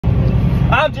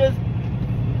I'm just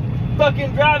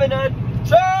fucking driving a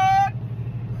truck.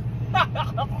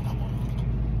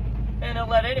 And don't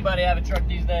let anybody have a truck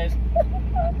these days.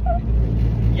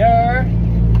 You're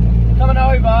coming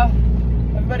over.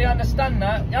 Everybody understand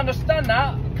that? You understand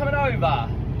that? I'm coming over.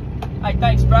 Hey,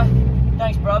 thanks, bruh.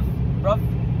 Thanks, bruv. Bruv.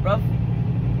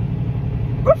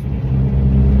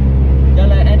 Don't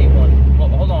let anyone.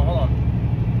 Hold on.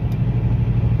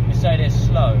 Let me say this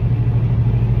slow.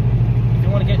 If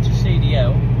you want to get to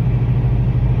CDL,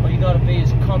 all you gotta be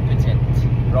is competent,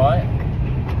 right?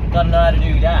 You gotta know how to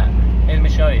do that. Here, let me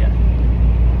show you.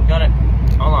 You gotta.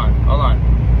 Hold on.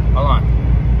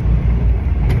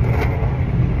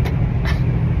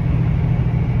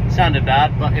 Sounded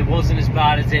bad, but it wasn't as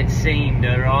bad as it seemed,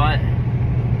 alright?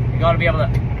 You gotta be able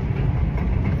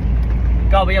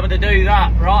to do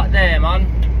that right there, man.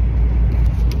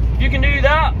 If you can do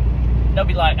that, they'll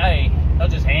be like, hey, they'll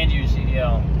just hand you a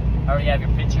CDL. I already have your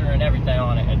picture and everything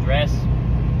on it, address,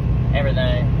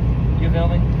 everything. You feel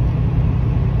me?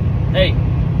 Hey,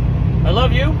 I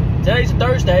love you. Today's a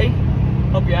Thursday.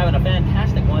 Hope you're having a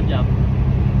fantastic one, Jump.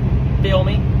 Feel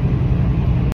me?